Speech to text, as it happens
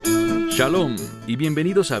Shalom y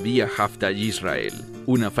bienvenidos a Vía Haftaj Israel,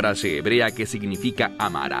 una frase hebrea que significa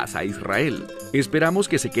amarás a Israel. Esperamos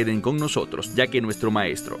que se queden con nosotros, ya que nuestro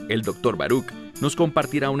maestro, el Dr. Baruch, nos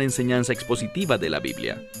compartirá una enseñanza expositiva de la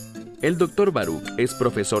Biblia. El Dr. Baruch es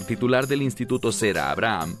profesor titular del Instituto Zera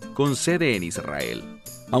Abraham, con sede en Israel.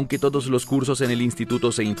 Aunque todos los cursos en el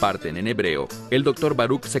instituto se imparten en hebreo, el Dr.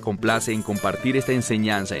 Baruch se complace en compartir esta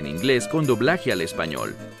enseñanza en inglés con doblaje al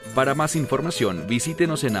español. Para más información,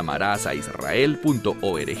 visítenos en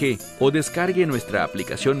amarasaisrael.org o descargue nuestra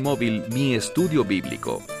aplicación móvil Mi Estudio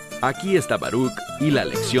Bíblico. Aquí está Baruch y la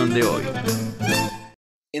lección de hoy.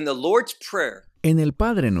 En el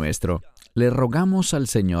Padre Nuestro, le rogamos al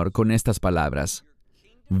Señor con estas palabras: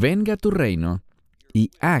 venga tu reino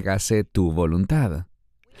y hágase tu voluntad.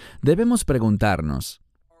 Debemos preguntarnos,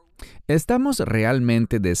 ¿estamos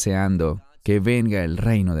realmente deseando que venga el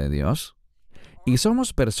reino de Dios? ¿Y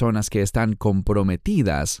somos personas que están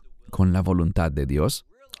comprometidas con la voluntad de Dios?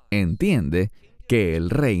 Entiende que el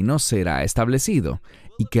reino será establecido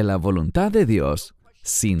y que la voluntad de Dios,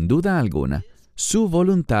 sin duda alguna, su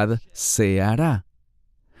voluntad se hará.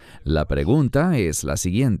 La pregunta es la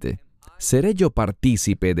siguiente: ¿seré yo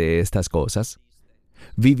partícipe de estas cosas?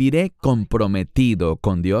 ¿Viviré comprometido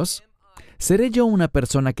con Dios? ¿Seré yo una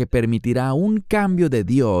persona que permitirá un cambio de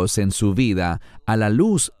Dios en su vida a la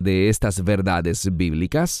luz de estas verdades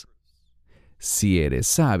bíblicas? Si eres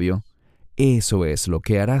sabio, eso es lo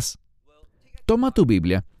que harás. Toma tu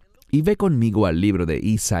Biblia y ve conmigo al libro de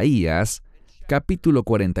Isaías, capítulo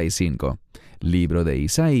 45. Libro de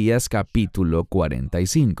Isaías, capítulo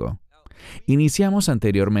 45. Iniciamos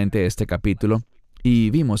anteriormente este capítulo y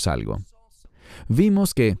vimos algo.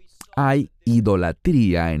 Vimos que hay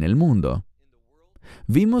idolatría en el mundo.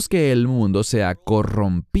 Vimos que el mundo se ha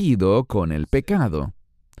corrompido con el pecado,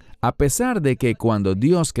 a pesar de que cuando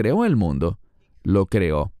Dios creó el mundo, lo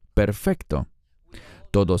creó perfecto.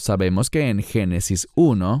 Todos sabemos que en Génesis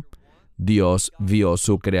 1, Dios vio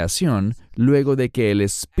su creación luego de que el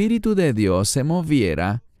Espíritu de Dios se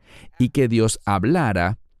moviera y que Dios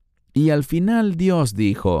hablara, y al final Dios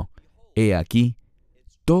dijo: «He aquí,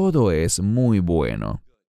 todo es muy bueno».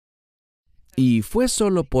 Y fue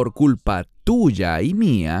solo por culpa tuya y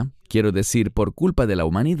mía, quiero decir por culpa de la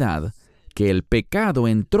humanidad, que el pecado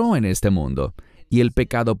entró en este mundo, y el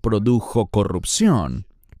pecado produjo corrupción,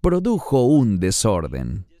 produjo un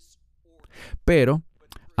desorden. Pero,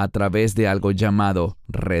 a través de algo llamado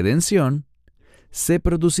redención, se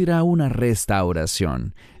producirá una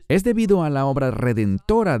restauración. Es debido a la obra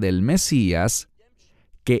redentora del Mesías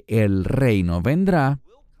que el reino vendrá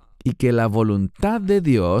y que la voluntad de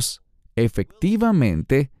Dios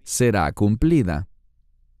efectivamente será cumplida.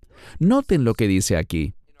 Noten lo que dice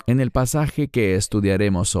aquí, en el pasaje que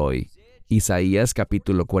estudiaremos hoy, Isaías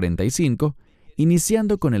capítulo 45,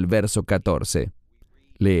 iniciando con el verso 14.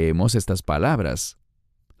 Leemos estas palabras: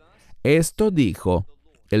 «Esto dijo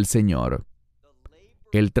el Señor: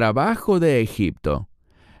 el trabajo de Egipto,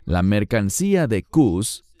 la mercancía de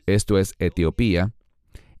Cus, esto es Etiopía,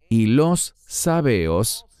 y los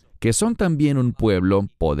sabeos, que son también un pueblo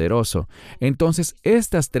poderoso». Entonces,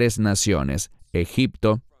 estas tres naciones,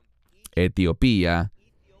 Egipto, Etiopía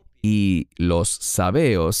y los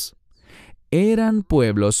sabeos, eran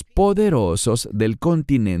pueblos poderosos del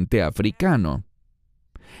continente africano.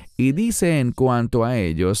 Y dice en cuanto a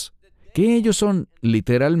ellos, que ellos son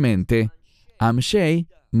literalmente Amshei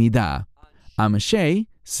Midah. Amshei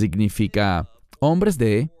significa hombres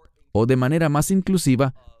de, o de manera más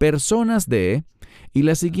inclusiva, personas de, y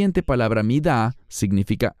la siguiente palabra Midah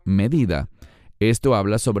significa medida. Esto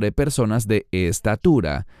habla sobre personas de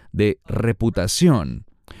estatura, de reputación,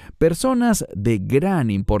 personas de gran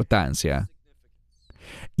importancia.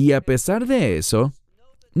 Y a pesar de eso,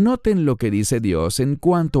 noten lo que dice Dios en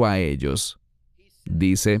cuanto a ellos.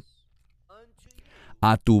 Dice: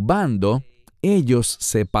 «A tu bando ellos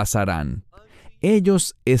se pasarán,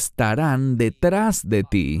 ellos estarán detrás de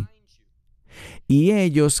ti, y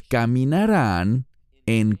ellos caminarán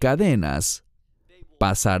en cadenas,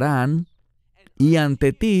 pasarán, y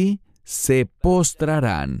ante ti se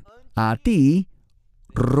postrarán, a ti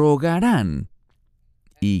rogarán.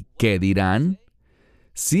 ¿Y qué dirán?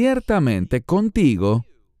 Ciertamente contigo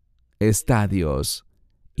está Dios,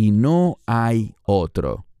 y no hay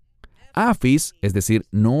otro». Afis, es decir,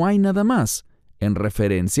 no hay nada más, en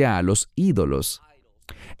referencia a los ídolos.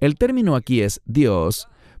 El término aquí es Dios,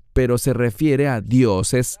 pero se refiere a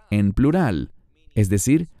dioses en plural, es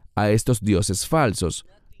decir, a estos dioses falsos.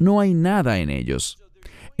 No hay nada en ellos.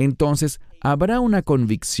 Entonces, habrá una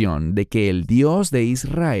convicción de que el Dios de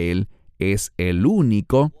Israel es el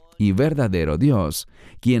único y verdadero Dios,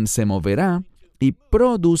 quien se moverá y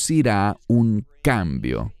producirá un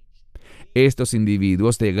cambio. Estos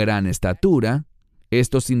individuos de gran estatura,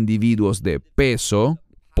 estos individuos de peso,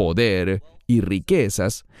 poder y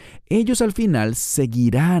riquezas, ellos al final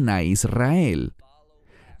seguirán a Israel,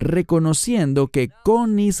 reconociendo que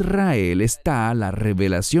con Israel está la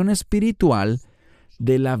revelación espiritual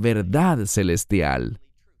de la verdad celestial.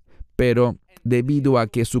 Pero debido a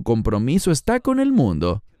que su compromiso está con el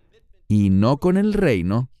mundo y no con el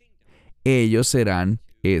reino, ellos serán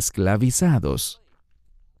esclavizados.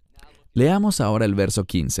 Leamos ahora el verso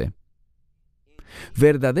 15.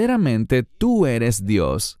 Verdaderamente tú eres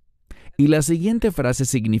Dios. Y la siguiente frase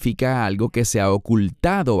significa algo que se ha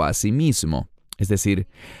ocultado a sí mismo. Es decir,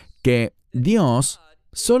 que Dios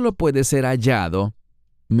solo puede ser hallado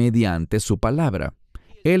mediante su palabra.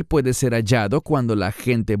 Él puede ser hallado cuando la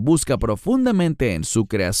gente busca profundamente en su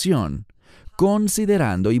creación,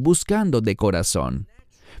 considerando y buscando de corazón.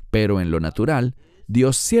 Pero en lo natural,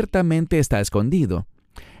 Dios ciertamente está escondido.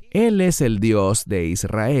 Él es el Dios de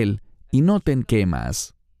Israel, y noten qué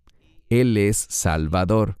más. Él es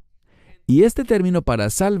Salvador. Y este término para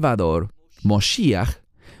Salvador, Moshiach,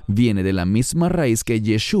 viene de la misma raíz que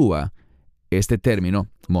Yeshua. Este término,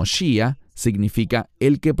 Moshiach, significa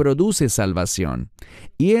el que produce salvación.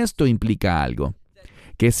 Y esto implica algo,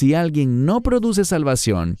 que si alguien no produce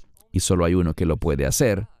salvación, y solo hay uno que lo puede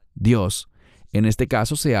hacer, Dios, en este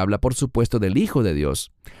caso se habla por supuesto del Hijo de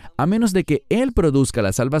Dios. A menos de que Él produzca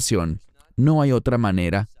la salvación, no hay otra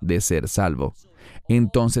manera de ser salvo.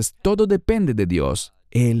 Entonces todo depende de Dios,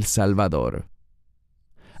 el Salvador.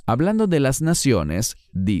 Hablando de las naciones,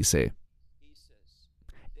 dice,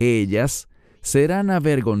 ellas serán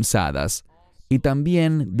avergonzadas y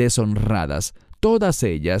también deshonradas, todas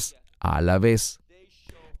ellas a la vez.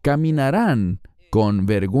 Caminarán con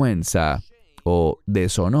vergüenza o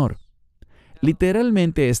deshonor.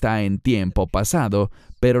 Literalmente está en tiempo pasado,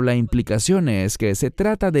 pero la implicación es que se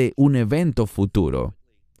trata de un evento futuro.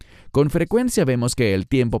 Con frecuencia vemos que el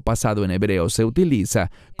tiempo pasado en hebreo se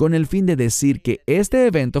utiliza con el fin de decir que este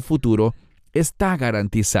evento futuro está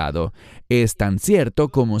garantizado. Es tan cierto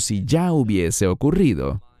como si ya hubiese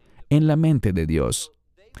ocurrido en la mente de Dios.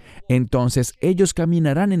 Entonces ellos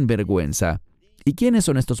caminarán en vergüenza. ¿Y quiénes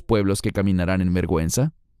son estos pueblos que caminarán en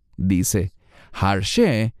vergüenza? Dice,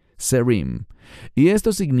 Harshe Serim. Y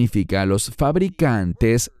esto significa los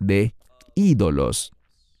fabricantes de ídolos.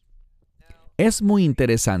 Es muy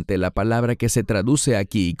interesante la palabra que se traduce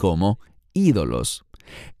aquí como ídolos.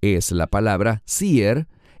 Es la palabra seer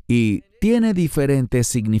y tiene diferentes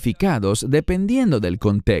significados dependiendo del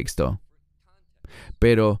contexto.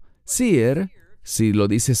 Pero seer, si lo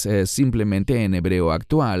dices simplemente en hebreo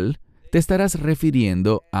actual, te estarás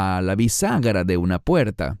refiriendo a la bisagra de una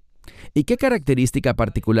puerta. ¿Y qué característica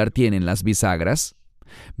particular tienen las bisagras?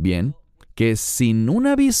 Bien, que sin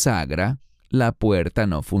una bisagra, la puerta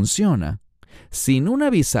no funciona. Sin una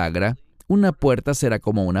bisagra, una puerta será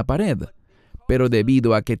como una pared. Pero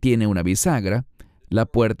debido a que tiene una bisagra, la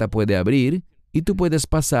puerta puede abrir y tú puedes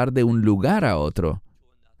pasar de un lugar a otro.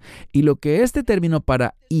 Y lo que este término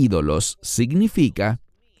para ídolos significa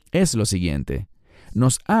es lo siguiente.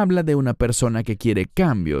 Nos habla de una persona que quiere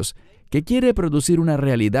cambios, que quiere producir una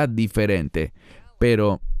realidad diferente,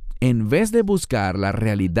 pero en vez de buscar la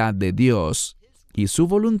realidad de Dios y su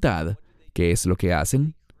voluntad, ¿qué es lo que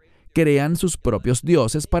hacen? Crean sus propios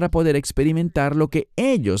dioses para poder experimentar lo que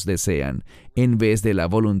ellos desean, en vez de la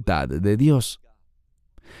voluntad de Dios.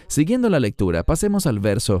 Siguiendo la lectura, pasemos al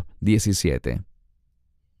verso 17.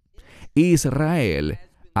 Israel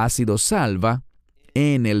ha sido salva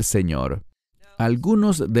en el Señor.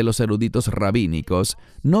 Algunos de los eruditos rabínicos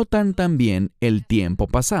notan también el tiempo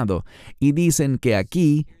pasado y dicen que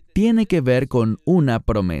aquí tiene que ver con una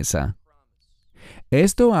promesa.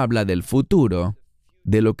 Esto habla del futuro,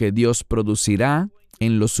 de lo que Dios producirá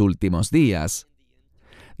en los últimos días.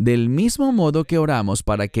 Del mismo modo que oramos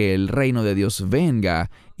para que el reino de Dios venga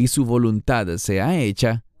y su voluntad sea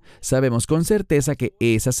hecha, sabemos con certeza que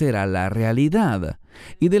esa será la realidad.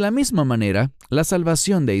 Y de la misma manera, la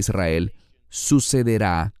salvación de Israel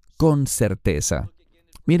sucederá con certeza.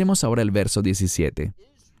 Miremos ahora el verso 17.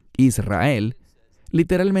 Israel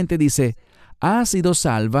literalmente dice, ha sido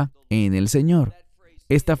salva en el Señor.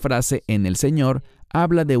 Esta frase en el Señor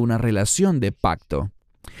habla de una relación de pacto.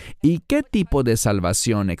 ¿Y qué tipo de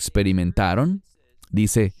salvación experimentaron?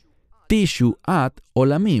 Dice, Tishuat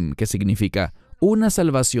Olamim, que significa una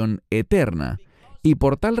salvación eterna. Y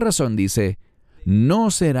por tal razón dice,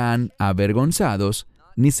 no serán avergonzados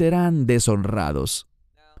ni serán deshonrados.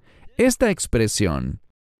 Esta expresión,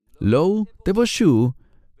 Lo Tevoshu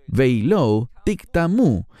Veilo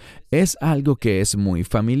Tiktamu, es algo que es muy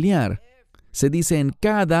familiar. se dice en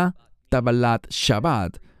cada Tabbalat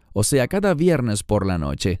Shabbat, o sea, cada viernes por la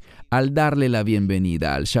noche, al darle la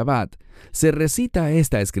bienvenida al Shabbat. Se recita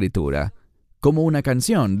esta escritura como una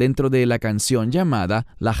canción dentro de la canción llamada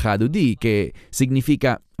la Hadudí, que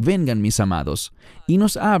significa «Vengan mis amados», y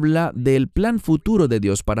nos habla del plan futuro de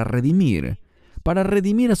Dios para redimir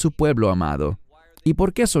a su pueblo amado. ¿Y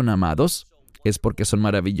por qué son amados? ¿Es porque son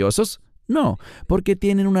maravillosos? No, porque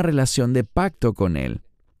tienen una relación de pacto con Él.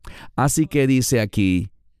 Así que dice aquí,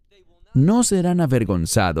 no serán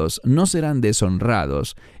avergonzados, no serán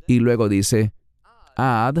deshonrados. Y luego dice,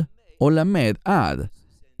 Ad o Lamed Ad.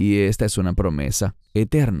 Y esta es una promesa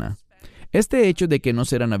eterna. Este hecho de que no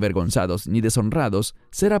serán avergonzados ni deshonrados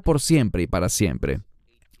será por siempre y para siempre.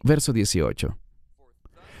 Verso 18.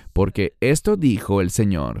 Porque esto dijo el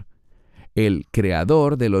Señor, el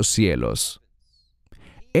Creador de los cielos.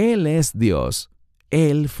 Él es Dios,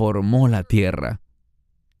 Él formó la tierra,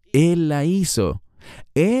 Él la hizo,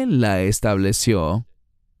 Él la estableció,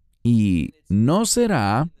 y no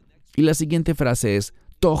será, y la siguiente frase es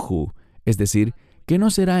tohu, es decir, que no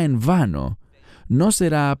será en vano, no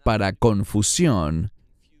será para confusión,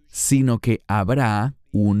 sino que habrá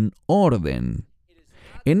un orden.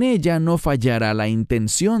 En ella no fallará la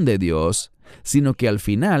intención de Dios, sino que al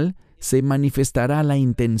final se manifestará la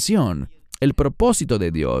intención, el propósito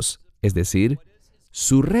de Dios, es decir,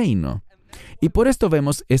 su reino. Y por esto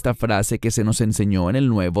vemos esta frase que se nos enseñó en el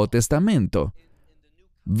Nuevo Testamento.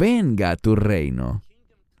 Venga tu reino,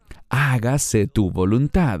 hágase tu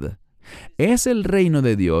voluntad. Es el reino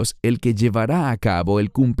de Dios el que llevará a cabo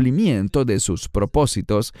el cumplimiento de sus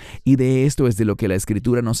propósitos, y de esto es de lo que la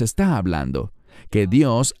Escritura nos está hablando, que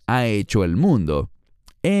Dios ha hecho el mundo.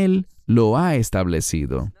 Él lo ha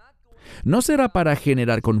establecido. No será para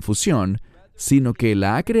generar confusión, sino que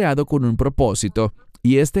la ha creado con un propósito,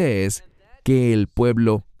 y este es que el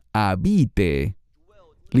pueblo habite.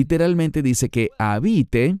 Literalmente dice que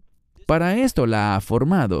habite, para esto la ha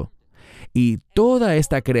formado. Y toda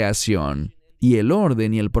esta creación, y el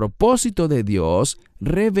orden y el propósito de Dios,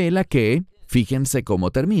 revela que, fíjense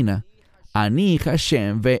cómo termina, Ani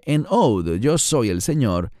Hashem ve'en od, yo soy el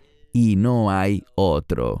Señor, y no hay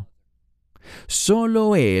otro.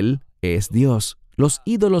 Solo Él es Dios. Los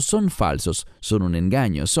ídolos son falsos, son un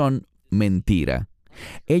engaño, son mentira.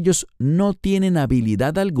 Ellos no tienen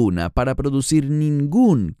habilidad alguna para producir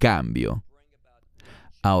ningún cambio.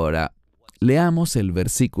 Ahora, leamos el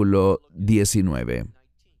versículo 19.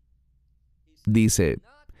 Dice,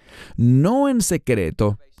 no en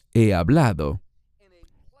secreto he hablado,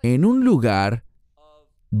 en un lugar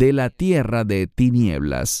de la tierra de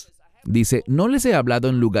tinieblas. Dice, no les he hablado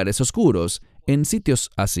en lugares oscuros, en sitios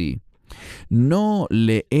así. No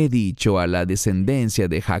le he dicho a la descendencia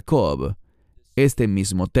de Jacob, este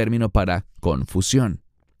mismo término para confusión.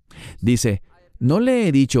 Dice, no le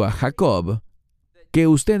he dicho a Jacob que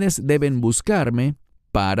ustedes deben buscarme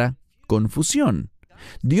para confusión.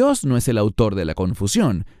 Dios no es el autor de la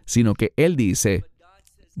confusión, sino que Él dice,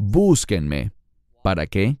 búsquenme. ¿Para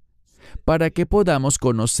qué? Para que podamos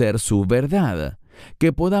conocer su verdad,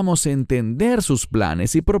 que podamos entender sus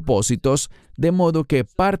planes y propósitos, de modo que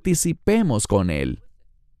participemos con Él.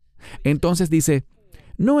 Entonces dice,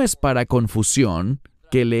 no es para confusión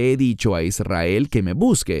que le he dicho a Israel que me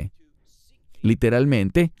busque.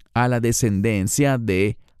 Literalmente, a la descendencia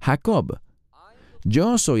de Jacob.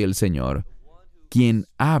 Yo soy el Señor, quien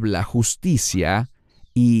habla justicia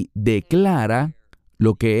y declara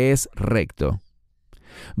lo que es recto.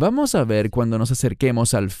 Vamos a ver cuando nos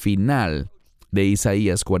acerquemos al final de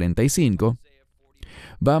Isaías 45,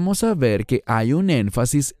 vamos a ver que hay un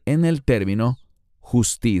énfasis en el término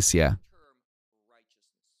justicia.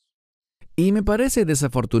 Y me parece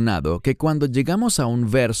desafortunado que cuando llegamos a un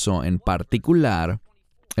verso en particular,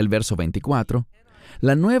 el verso 24,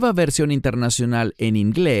 la Nueva Versión Internacional en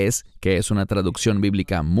inglés, que es una traducción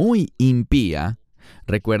bíblica muy impía,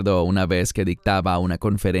 recuerdo una vez que dictaba una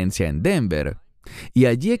conferencia en Denver, y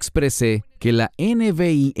allí expresé que la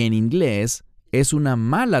NBI en inglés es una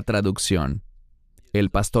mala traducción. El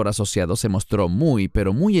pastor asociado se mostró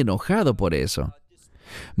pero muy enojado por eso.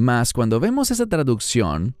 Mas cuando vemos esa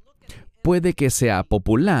traducción, puede que sea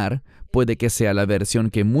popular, puede que sea la versión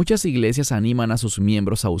que muchas iglesias animan a sus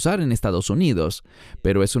miembros a usar en Estados Unidos,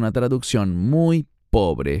 pero es una traducción muy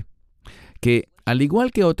pobre, que, al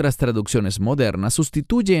igual que otras traducciones modernas,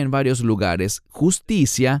 sustituye en varios lugares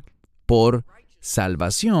justicia por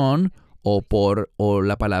salvación o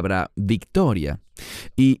la palabra victoria.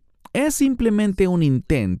 Y es simplemente un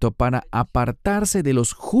intento para apartarse de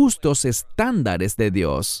los justos estándares de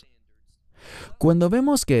Dios. Cuando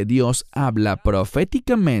vemos que Dios habla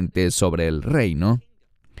proféticamente sobre el reino,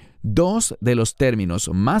 Dos de los términos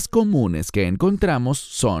más comunes que encontramos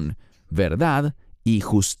son verdad y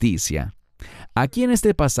justicia. Aquí en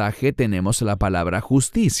este pasaje tenemos la palabra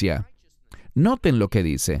justicia. Noten lo que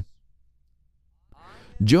dice.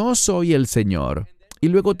 Yo soy el Señor, y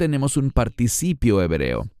luego tenemos un participio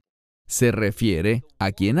hebreo. Se refiere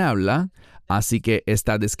a quien habla, así que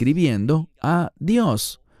está describiendo a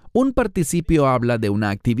Dios. Un participio habla de una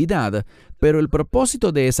actividad, pero el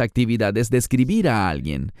propósito de esa actividad es describir a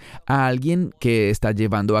alguien que está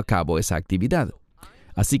llevando a cabo esa actividad.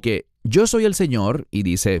 Así que yo soy el Señor, y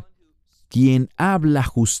dice, quien habla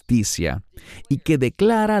justicia y que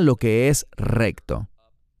declara lo que es recto.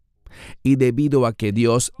 Y debido a que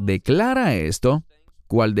Dios declara esto,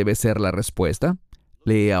 ¿cuál debe ser la respuesta?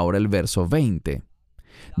 Lee ahora el verso 20.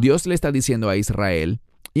 Dios le está diciendo a Israel,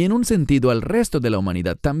 y en un sentido al resto de la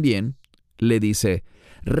humanidad también, le dice,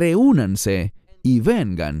 reúnanse y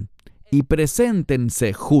vengan y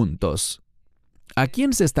preséntense juntos. ¿A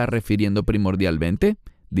quién se está refiriendo primordialmente?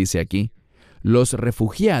 Dice aquí, los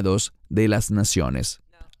refugiados de las naciones.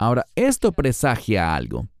 Ahora, esto presagia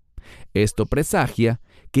algo. Esto presagia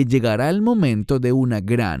que llegará el momento de una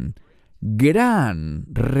gran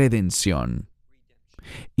redención.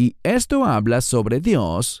 Y esto habla sobre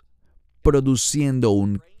Dios produciendo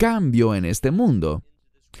un cambio en este mundo,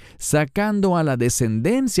 sacando a la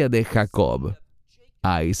descendencia de Jacob,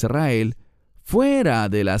 a Israel, fuera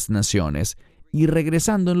de las naciones y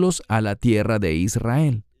regresándolos a la tierra de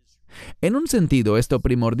Israel. En un sentido, esto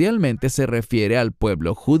primordialmente se refiere al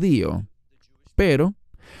pueblo judío, pero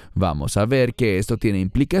vamos a ver que esto tiene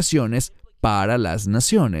implicaciones para las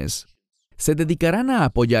naciones. ¿Se dedicarán a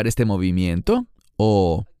apoyar este movimiento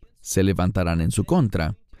o se levantarán en su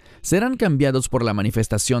contra? ¿Serán cambiados por la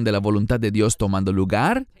manifestación de la voluntad de Dios tomando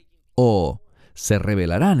lugar o se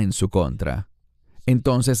rebelarán en su contra?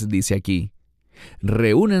 Entonces dice aquí,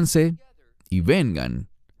 reúnanse y vengan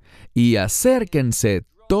y acérquense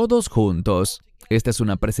todos juntos. Esta es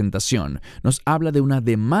una presentación. Nos habla de una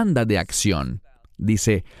demanda de acción.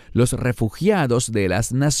 Dice, los refugiados de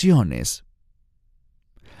las naciones.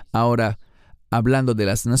 Ahora, hablando de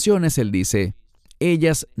las naciones, él dice,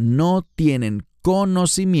 ellas no tienen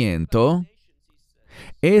conocimiento,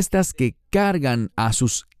 estas que cargan a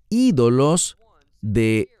sus ídolos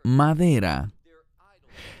de madera.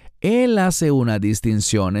 Él hace una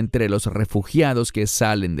distinción entre los refugiados que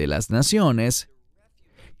salen de las naciones,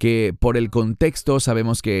 que por el contexto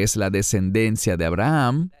sabemos que es la descendencia de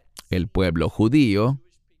Abraham, el pueblo judío,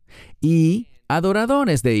 y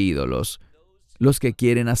adoradores de ídolos, los que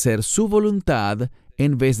quieren hacer su voluntad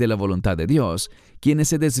en vez de la voluntad de Dios, quienes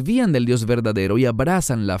se desvían del Dios verdadero y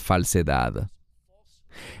abrazan la falsedad.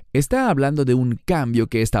 Está hablando de un cambio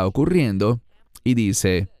que está ocurriendo y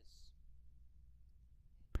dice,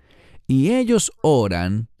 y ellos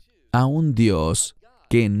oran a un Dios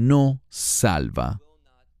que no salva.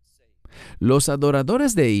 Los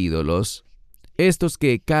adoradores de ídolos, estos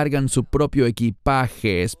que cargan su propio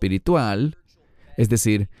equipaje espiritual, es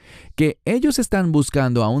decir, que ellos están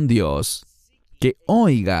buscando a un Dios que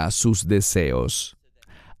oiga sus deseos,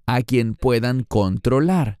 a quien puedan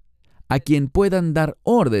controlar, a quien puedan dar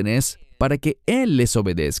órdenes para que Él les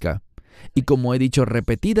obedezca. Y como he dicho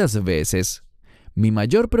repetidas veces, mi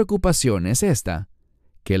mayor preocupación es esta,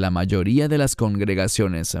 que la mayoría de las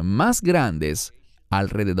congregaciones más grandes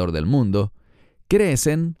alrededor del mundo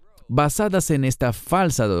crecen basadas en esta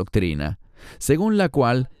falsa doctrina, según la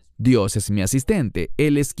cual Dios es mi asistente,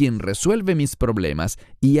 Él es quien resuelve mis problemas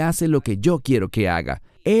y hace lo que yo quiero que haga.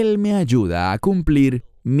 Él me ayuda a cumplir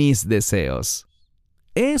mis deseos.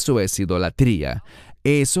 Eso es idolatría.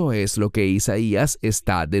 Eso es lo que Isaías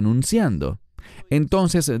está denunciando.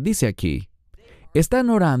 Entonces dice aquí, están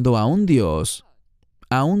orando a un Dios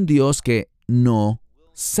que no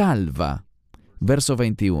salva. Verso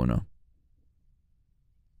 21.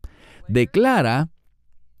 Declara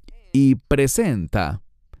y presenta.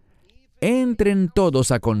 Entren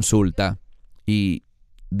todos a consulta. Y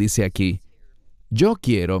dice aquí, yo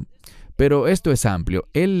quiero, pero esto es amplio.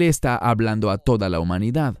 Él le está hablando a toda la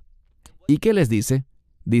humanidad. ¿Y qué les dice?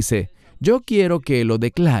 Dice, yo quiero que lo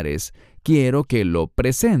declares, quiero que lo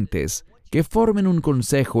presentes, que formen un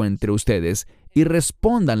consejo entre ustedes y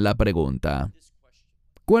respondan la pregunta.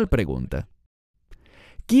 ¿Cuál pregunta?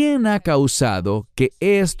 ¿Quién ha causado que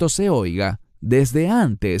esto se oiga desde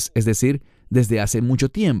antes, es decir, desde hace mucho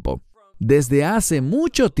tiempo? Desde hace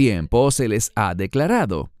mucho tiempo se les ha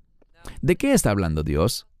declarado. ¿De qué está hablando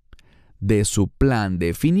Dios? De su plan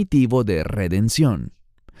definitivo de redención.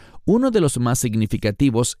 Uno de los más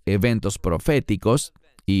significativos eventos proféticos,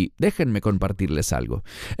 y déjenme compartirles algo.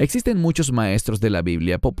 Existen muchos maestros de la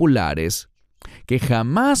Biblia populares que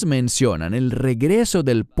jamás mencionan el regreso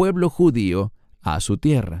del pueblo judío a su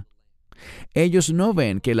tierra. Ellos no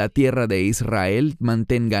ven que la tierra de Israel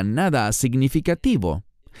mantenga nada significativo.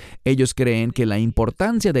 Ellos creen que la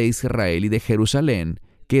importancia de Israel y de Jerusalén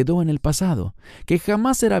quedó en el pasado, que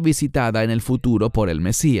jamás será visitada en el futuro por el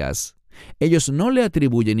Mesías. Ellos no le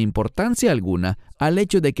atribuyen importancia alguna al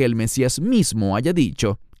hecho de que el Mesías mismo haya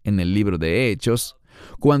dicho, en el libro de Hechos,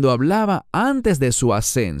 cuando hablaba antes de su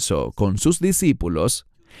ascenso con sus discípulos,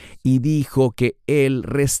 y dijo que Él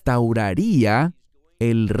restauraría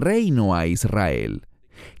el reino a Israel,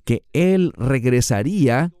 que Él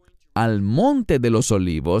regresaría al Monte de los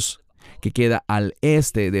Olivos, que queda al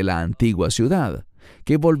este de la antigua ciudad,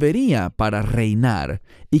 que volvería para reinar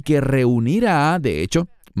y que reunirá, de hecho,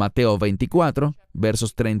 Mateo 24,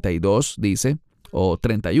 versos 32 dice, o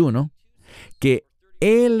 31, que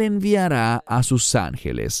Él enviará a sus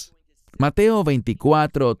ángeles. Mateo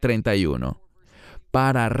 24, 31,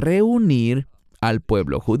 para reunir al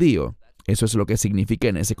pueblo judío. Eso es lo que significa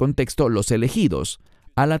en ese contexto los elegidos,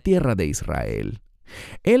 a la tierra de Israel.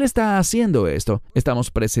 Él está haciendo esto.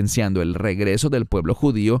 Estamos presenciando el regreso del pueblo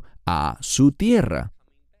judío a su tierra.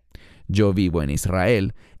 Yo vivo en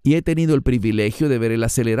Israel y he tenido el privilegio de ver el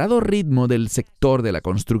acelerado ritmo del sector de la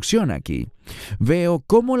construcción aquí. Veo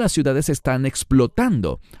cómo las ciudades están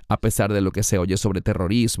explotando, a pesar de lo que se oye sobre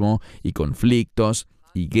terrorismo y conflictos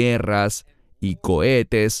y guerras y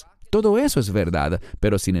cohetes. Todo eso es verdad,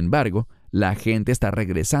 pero sin embargo, la gente está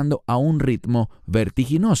regresando a un ritmo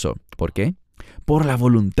vertiginoso. ¿Por qué? Por la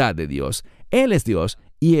voluntad de Dios. Él es Dios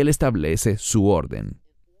y Él establece su orden.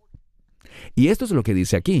 Y esto es lo que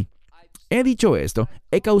dice aquí. He dicho esto,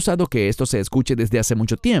 he causado que esto se escuche desde hace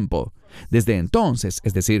mucho tiempo. Desde entonces,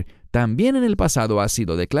 es decir, también en el pasado ha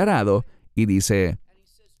sido declarado, y dice,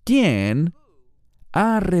 ¿quién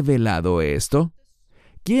ha revelado esto?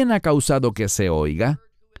 ¿Quién ha causado que se oiga?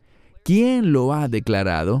 ¿Quién lo ha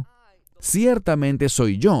declarado? Ciertamente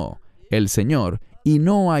soy yo, el Señor, y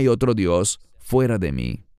no hay otro Dios fuera de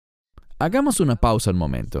mí. Hagamos una pausa un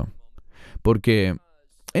momento, porque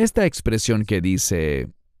esta expresión que dice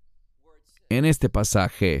en este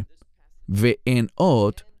pasaje,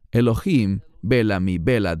 Ve'enot Elohim Belami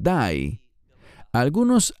Beladai,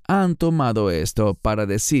 algunos han tomado esto para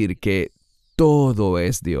decir que todo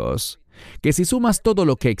es Dios, que si sumas todo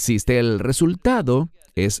lo que existe, el resultado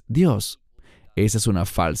es Dios. Esa es una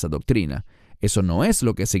falsa doctrina. Eso no es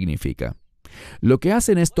lo que significa. Lo que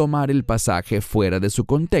hacen es tomar el pasaje fuera de su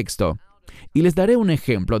contexto. Y les daré un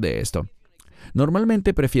ejemplo de esto.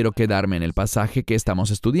 Normalmente prefiero quedarme en el pasaje que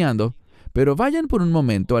estamos estudiando, pero vayan por un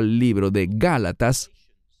momento al libro de Gálatas,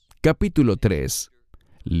 capítulo 3.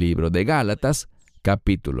 Libro de Gálatas,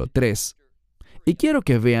 capítulo 3. Y quiero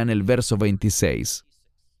que vean el verso 26.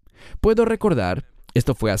 Puedo recordar,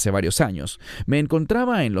 esto fue hace varios años, me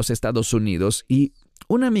encontraba en los Estados Unidos y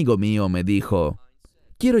un amigo mío me dijo,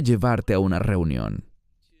 quiero llevarte a una reunión.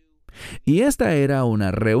 Y esta era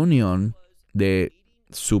una reunión de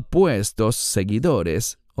supuestos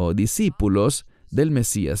seguidores o discípulos del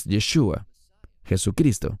Mesías Yeshua,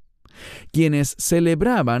 Jesucristo, quienes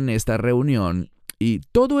celebraban esta reunión y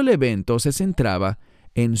todo el evento se centraba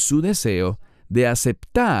en su deseo de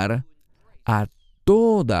aceptar a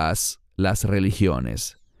todas las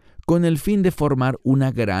religiones, con el fin de formar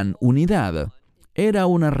una gran unidad. Era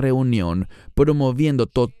una reunión promoviendo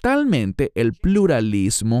totalmente el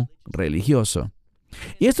pluralismo religioso.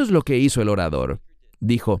 Y esto es lo que hizo el orador.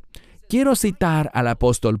 Dijo, quiero citar al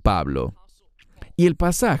apóstol Pablo. Y el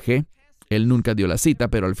pasaje, él nunca dio la cita,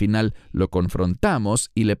 pero al final lo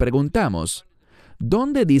confrontamos y le preguntamos,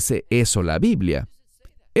 ¿dónde dice eso la Biblia?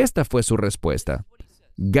 Esta fue su respuesta.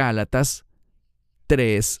 Gálatas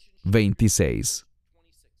 3:26.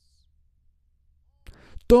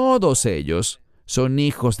 Todos ellos son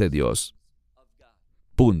hijos de Dios.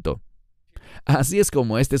 Punto. Así es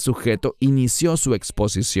como este sujeto inició su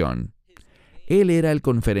exposición. Él era el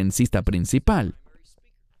conferencista principal.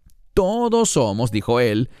 Todos somos, dijo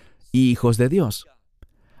él, hijos de Dios.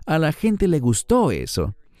 A la gente le gustó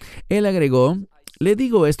eso. Él agregó, le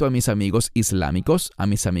digo esto a mis amigos islámicos, a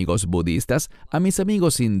mis amigos budistas, a mis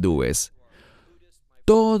amigos hindúes.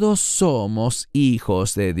 Todos somos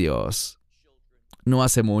hijos de Dios. No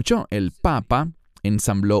hace mucho, el Papa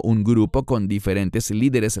ensambló un grupo con diferentes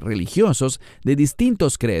líderes religiosos de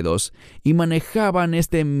distintos credos y manejaban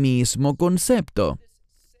este mismo concepto.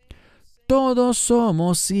 Todos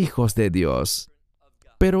somos hijos de Dios.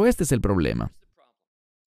 Pero este es el problema.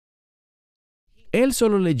 Él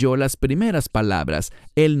solo leyó las primeras palabras.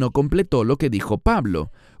 Él no completó lo que dijo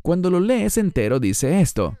Pablo. Cuando lo lees entero dice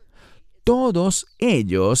esto. Todos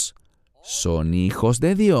ellos son hijos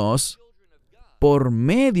de Dios por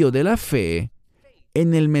medio de la fe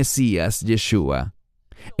en el Mesías Yeshua.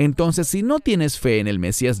 Entonces, si no tienes fe en el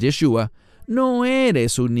Mesías Yeshua, no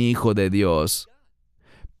eres un hijo de Dios.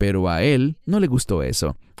 Pero a él no le gustó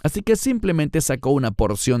eso, así que simplemente sacó una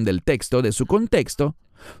porción del texto de su contexto,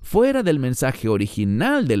 fuera del mensaje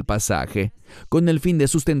original del pasaje, con el fin de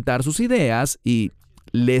sustentar sus ideas y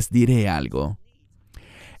les diré algo.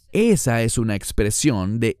 Esa es una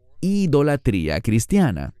expresión de idolatría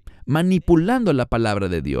cristiana, manipulando la palabra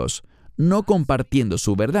de Dios, no compartiendo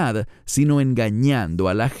su verdad, sino engañando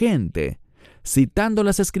a la gente, citando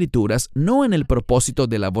las Escrituras no en el propósito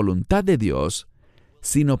de la voluntad de Dios,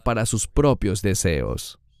 sino para sus propios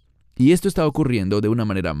deseos. Y esto está ocurriendo de una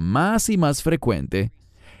manera más y más frecuente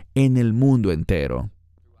en el mundo entero.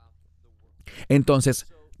 Entonces,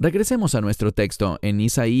 regresemos a nuestro texto en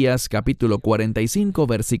Isaías capítulo 45,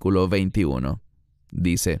 versículo 21.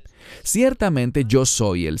 Dice, «Ciertamente yo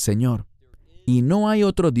soy el Señor, y no hay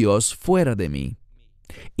otro Dios fuera de mí».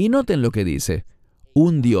 Y noten lo que dice,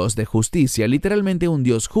 un Dios de justicia, literalmente un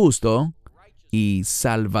Dios justo y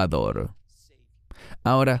salvador.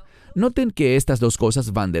 Ahora, noten que estas dos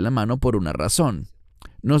cosas van de la mano por una razón.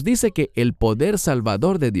 Nos dice que el poder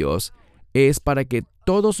salvador de Dios es para que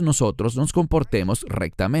todos nosotros nos comportemos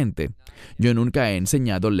rectamente. Yo nunca he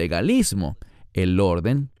enseñado legalismo. El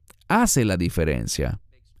orden hace la diferencia.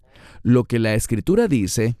 Lo que la Escritura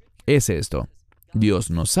dice es esto. Dios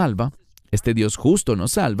nos salva, este Dios justo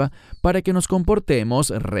nos salva, para que nos comportemos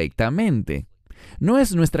rectamente. No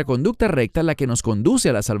es nuestra conducta recta la que nos conduce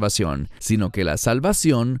a la salvación, sino que la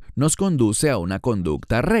salvación nos conduce a una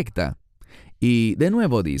conducta recta. Y de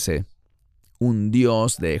nuevo dice, un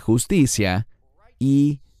Dios de justicia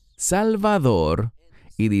y salvador,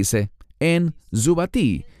 y dice, en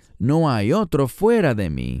Zubatí, no hay otro fuera de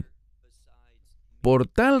mí. Por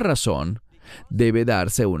tal razón, debe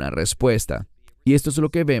darse una respuesta. Y esto es lo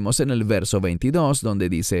que vemos en el verso 22, donde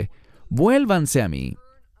dice, «Vuélvanse a mí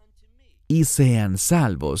y sean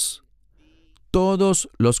salvos todos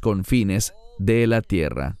los confines de la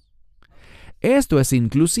tierra». Esto es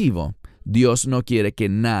inclusivo. Dios no quiere que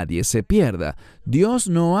nadie se pierda. Dios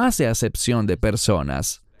no hace acepción de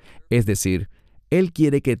personas. Es decir, Él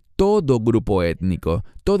quiere que todo grupo étnico,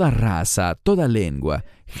 toda raza, toda lengua,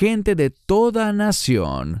 gente de toda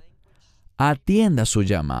nación, atienda su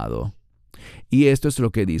llamado. Y esto es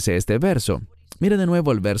lo que dice este verso. Mira de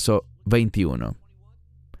nuevo el verso 21.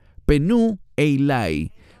 Penú e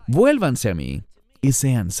Ilai, vuélvanse a mí y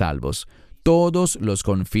sean salvos todos los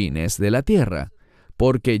confines de la tierra,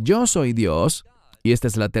 porque yo soy Dios, y esta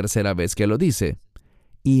es la tercera vez que lo dice,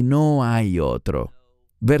 y no hay otro.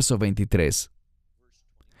 Verso 23.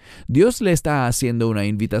 Dios le está haciendo una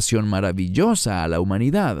invitación maravillosa a la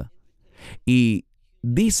humanidad, y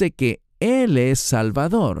dice que Él es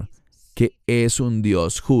Salvador, que es un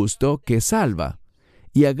Dios justo que salva,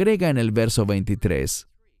 y agrega en el verso 23,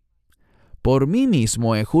 «Por mí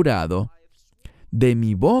mismo he jurado, de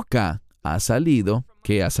mi boca ha salido»,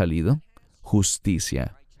 ¿qué ha salido?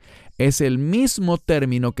 Justicia. Es el mismo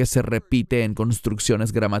término que se repite en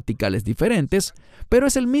construcciones gramaticales diferentes, pero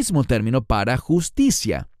es el mismo término para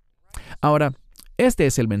justicia. Ahora, este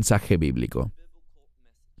es el mensaje bíblico.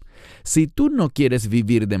 Si tú no quieres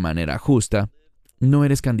vivir de manera justa, no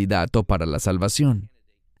eres candidato para la salvación.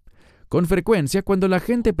 Con frecuencia, cuando la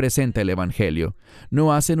gente presenta el Evangelio,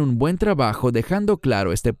 no hacen un buen trabajo dejando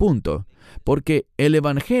claro este punto, porque el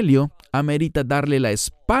Evangelio amerita darle la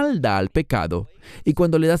espalda al pecado, y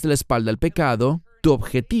cuando le das la espalda al pecado, tu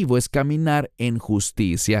objetivo es caminar en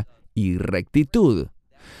justicia y rectitud.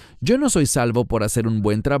 Yo no soy salvo por hacer un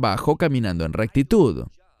buen trabajo caminando en rectitud.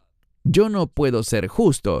 Yo no puedo ser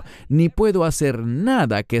justo, ni puedo hacer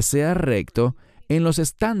nada que sea recto en los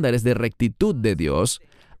estándares de rectitud de Dios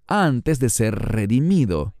antes de ser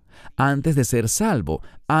redimido, antes de ser salvo,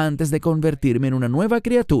 antes de convertirme en una nueva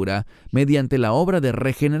criatura mediante la obra de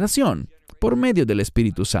regeneración por medio del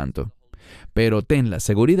Espíritu Santo. Pero ten la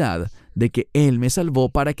seguridad de que Él me salvó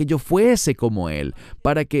para que yo fuese como Él,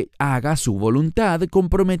 para que haga su voluntad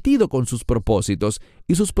comprometido con sus propósitos,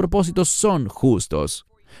 y sus propósitos son justos.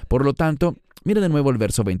 Por lo tanto, mira de nuevo el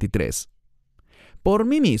verso 23. Por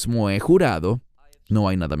mí mismo he jurado, no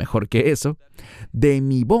hay nada mejor que eso, de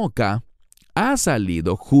mi boca ha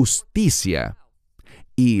salido justicia,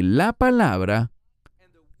 y la palabra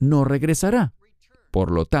no regresará.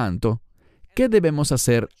 Por lo tanto, ¿qué debemos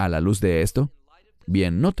hacer a la luz de esto?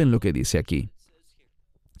 Bien, noten lo que dice aquí.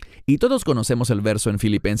 Y todos conocemos el verso en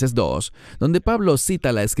Filipenses 2, donde Pablo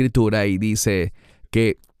cita la Escritura y dice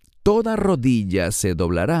que toda rodilla se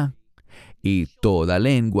doblará y toda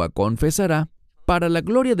lengua confesará para la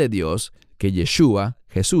gloria de Dios que Yeshua,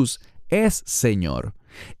 Jesús, es Señor.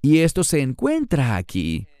 Y esto se encuentra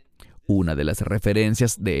aquí. Una de las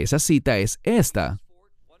referencias de esa cita es esta.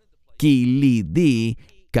 Ki lidi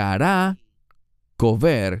kara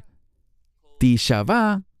kover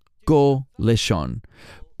tishava ko leshon.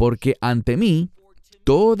 Porque ante mí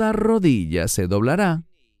toda rodilla se doblará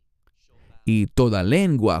y toda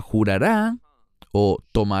lengua jurará o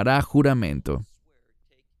tomará juramento.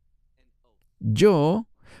 Yo,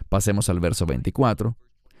 pasemos al verso 24,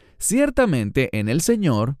 ciertamente en el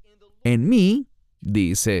Señor, en mí,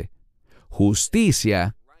 dice,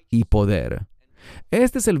 justicia y poder.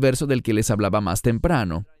 Este es el verso del que les hablaba más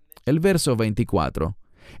temprano, el verso 24,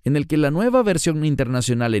 en el que la Nueva Versión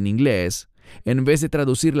Internacional en inglés, en vez de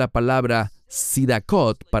traducir la palabra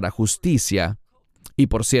sidakot para justicia, y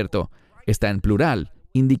por cierto, está en plural,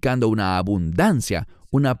 indicando una abundancia,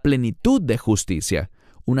 una plenitud de justicia,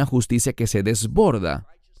 una justicia que se desborda.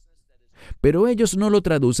 Pero ellos no lo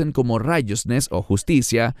traducen como righteousness o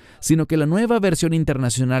justicia, sino que la Nueva Versión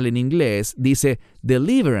Internacional en inglés dice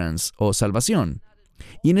deliverance o salvación.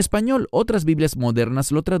 Y en español otras Biblias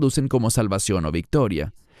modernas lo traducen como salvación o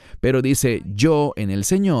victoria. Pero dice yo en el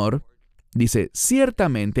Señor, dice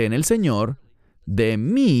ciertamente en el Señor, de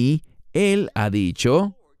mí Él ha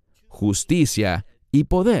dicho justicia y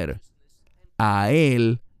poder. A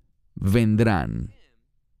Él vendrán.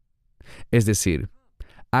 Es decir,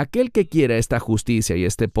 aquel que quiera esta justicia y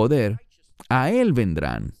este poder, a Él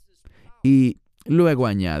vendrán. Y luego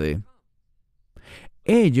añade,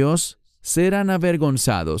 ellos serán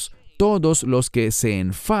avergonzados, todos los que se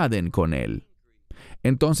enfaden con Él.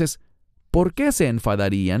 Entonces, ¿por qué se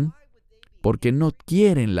enfadarían? Porque no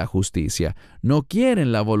quieren la justicia, no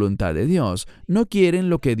quieren la voluntad de Dios, no quieren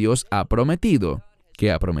lo que Dios ha prometido.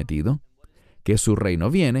 ¿Qué ha prometido? Que su reino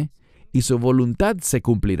viene y su voluntad se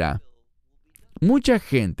cumplirá. Mucha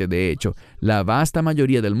gente, de hecho, la vasta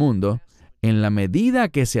mayoría del mundo, en la medida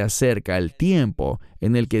que se acerca el tiempo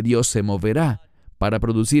en el que Dios se moverá para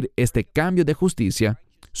producir este cambio de justicia,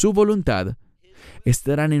 su voluntad,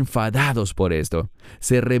 estarán enfadados por esto,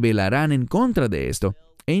 se rebelarán en contra de esto,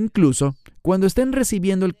 e incluso cuando estén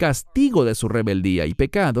recibiendo el castigo de su rebeldía y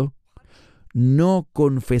pecado, no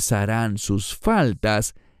confesarán sus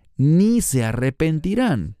faltas ni se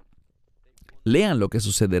arrepentirán. Lean lo que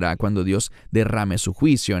sucederá cuando Dios derrame su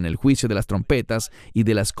juicio en el juicio de las trompetas y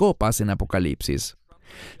de las copas en Apocalipsis.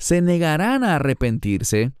 Se negarán a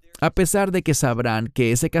arrepentirse a pesar de que sabrán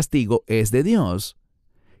que ese castigo es de Dios,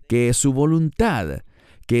 que es su voluntad,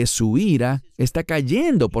 que su ira está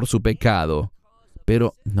cayendo por su pecado.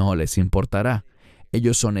 Pero no les importará.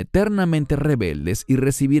 Ellos son eternamente rebeldes y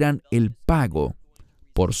recibirán el pago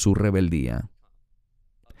por su rebeldía.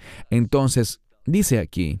 Entonces, dice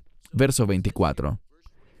aquí, verso 24,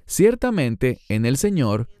 ciertamente en el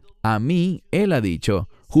Señor, a mí Él ha dicho,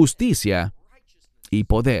 justicia y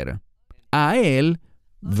poder. A Él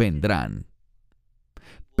vendrán.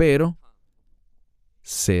 Pero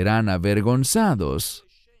serán avergonzados.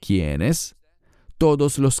 ¿Quiénes?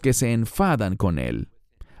 Todos los que se enfadan con Él.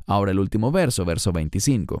 Ahora el último verso, verso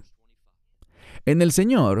 25. En el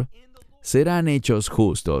Señor serán hechos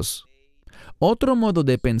justos. Otro modo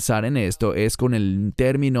de pensar en esto es con el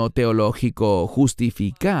término teológico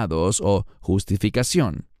justificados o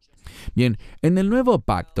justificación. Bien, en el Nuevo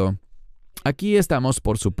Pacto, aquí estamos,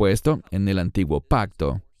 por supuesto, en el Antiguo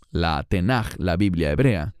Pacto, la Tenaj, la Biblia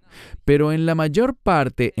hebrea, pero en la mayor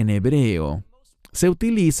parte en hebreo se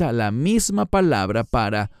utiliza la misma palabra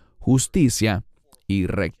para justicia y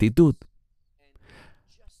rectitud.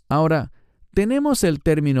 Ahora, tenemos el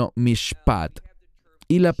término mishpat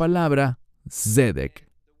y la palabra zedek,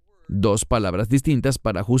 dos palabras distintas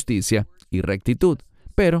para justicia y rectitud,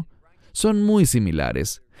 pero son muy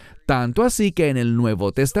similares, tanto así que en el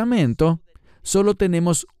Nuevo Testamento solo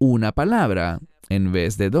tenemos una palabra en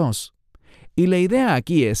vez de dos. Y la idea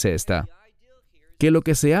aquí es esta, que lo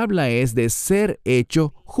que se habla es de ser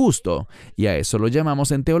hecho justo, y a eso lo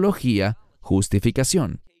llamamos en teología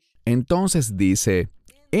justificación. Entonces dice,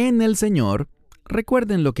 en el Señor,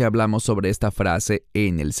 recuerden lo que hablamos sobre esta frase,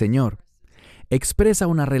 en el Señor. Expresa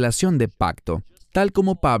una relación de pacto, tal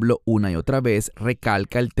como Pablo una y otra vez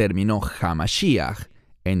recalca el término Hamashiach,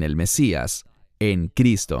 en el Mesías, en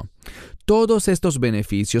Cristo. Todos estos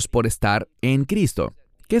beneficios por estar en Cristo.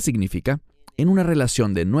 ¿Qué significa? En una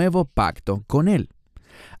relación de nuevo pacto con Él.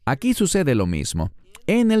 Aquí sucede lo mismo.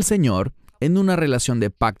 En el Señor, en una relación de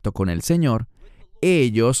pacto con el Señor,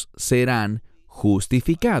 ellos serán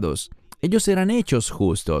justificados. Ellos serán hechos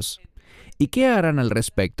justos. ¿Y qué harán al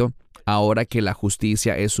respecto ahora que la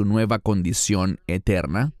justicia es su nueva condición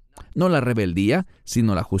eterna? No la rebeldía,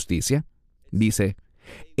 sino la justicia. Dice,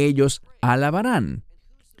 ellos alabarán.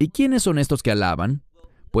 ¿Y quiénes son estos que alaban?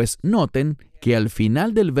 Pues noten que al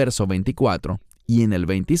final del verso 24 y en el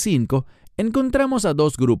 25 encontramos a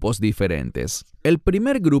dos grupos diferentes. El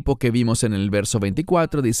primer grupo que vimos en el verso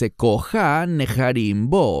 24 dice Kohá Neharim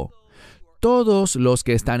Bo. Todos los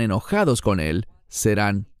que están enojados con él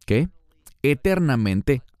serán, ¿qué?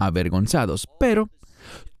 Eternamente avergonzados. Pero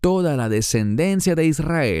toda la descendencia de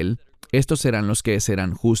Israel, estos serán los que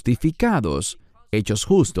serán justificados, hechos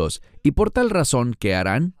justos, y por tal razón, ¿qué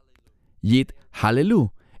harán? Yit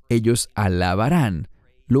Halelú. Ellos alabarán,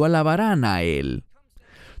 lo alabarán a él.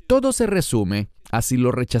 Todo se resume a si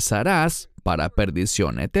lo rechazarás para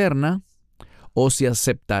perdición eterna, o si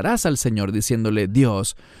aceptarás al Señor diciéndole,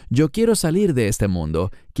 Dios, yo quiero salir de este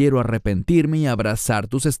mundo, quiero arrepentirme y abrazar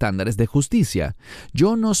tus estándares de justicia.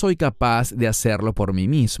 Yo no soy capaz de hacerlo por mí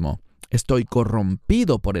mismo. Estoy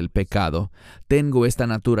corrompido por el pecado. Tengo esta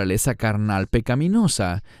naturaleza carnal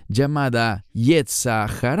pecaminosa, llamada Yetzer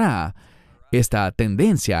Hara, esta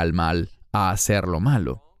tendencia al mal, a hacer lo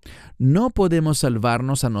malo. No podemos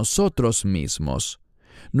salvarnos a nosotros mismos.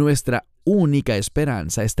 Nuestra única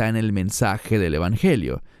esperanza está en el mensaje del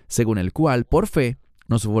Evangelio, según el cual, por fe,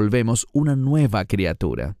 nos volvemos una nueva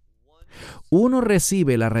criatura. Uno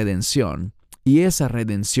recibe la redención, y esa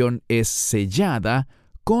redención es sellada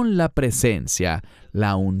con la presencia,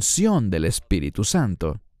 la unción del Espíritu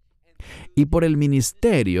Santo. Y por el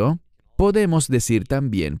ministerio, podemos decir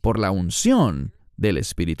también por la unción del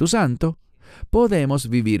Espíritu Santo, podemos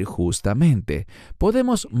vivir justamente,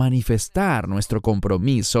 podemos manifestar nuestro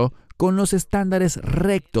compromiso con los estándares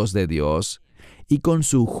rectos de Dios y con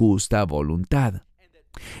su justa voluntad.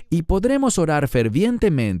 Y podremos orar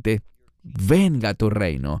fervientemente, venga tu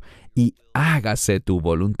reino y hágase tu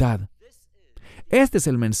voluntad. Este es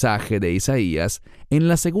el mensaje de Isaías en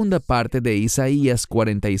la segunda parte de Isaías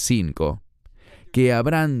 45, que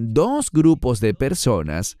habrán dos grupos de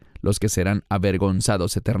personas, los que serán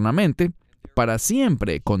avergonzados eternamente, para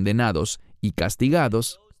siempre condenados y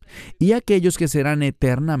castigados, y aquellos que serán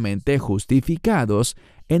eternamente justificados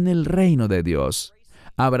en el reino de Dios,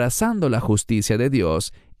 abrazando la justicia de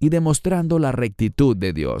Dios y demostrando la rectitud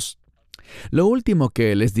de Dios. Lo último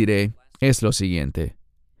que les diré es lo siguiente.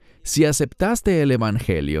 Si aceptaste el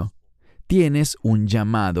Evangelio, tienes un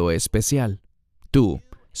llamado especial. Tú,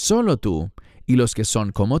 solo tú, y los que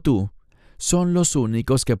son como tú, son los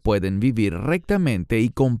únicos que pueden vivir rectamente y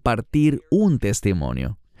compartir un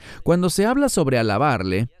testimonio. Cuando se habla sobre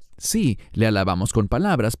alabarle, sí, le alabamos con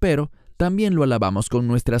palabras, pero también lo alabamos con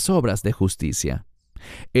nuestras obras de justicia.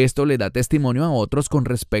 Esto le da testimonio a otros con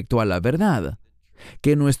respecto a la verdad,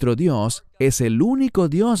 que nuestro Dios es el único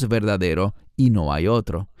Dios verdadero y no hay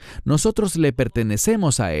otro. Nosotros le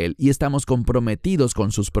pertenecemos a Él y estamos comprometidos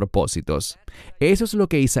con sus propósitos. Eso es lo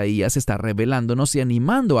que Isaías está revelándonos y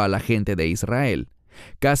animando a la gente de Israel.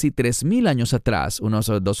 Casi 3,000 años atrás, unos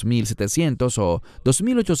 2,700 o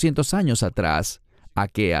 2,800 años atrás, a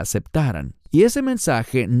que aceptaran. Y ese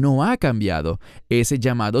mensaje no ha cambiado. Ese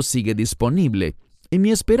llamado sigue disponible. Y mi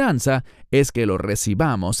esperanza es que lo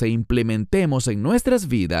recibamos e implementemos en nuestras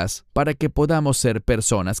vidas para que podamos ser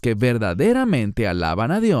personas que verdaderamente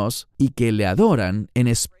alaban a Dios y que le adoran en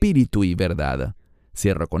espíritu y verdad.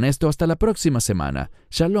 Cierro con esto hasta la próxima semana.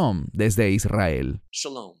 Shalom desde Israel.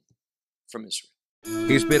 Shalom from Israel.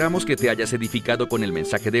 Esperamos que te hayas edificado con el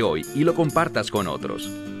mensaje de hoy y lo compartas con otros.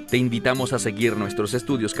 Te invitamos a seguir nuestros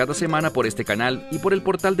estudios cada semana por este canal y por el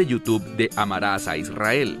portal de YouTube de Amarás a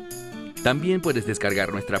Israel. También puedes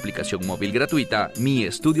descargar nuestra aplicación móvil gratuita, Mi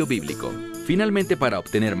Estudio Bíblico. Finalmente, para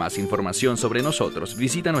obtener más información sobre nosotros,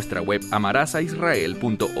 visita nuestra web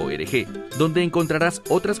amarasaisrael.org, donde encontrarás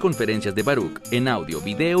otras conferencias de Baruch en audio,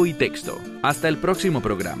 video y texto. Hasta el próximo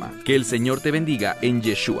programa. Que el Señor te bendiga en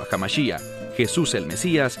Yeshua HaMashiach, Jesús el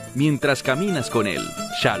Mesías, mientras caminas con Él.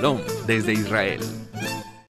 Shalom desde Israel.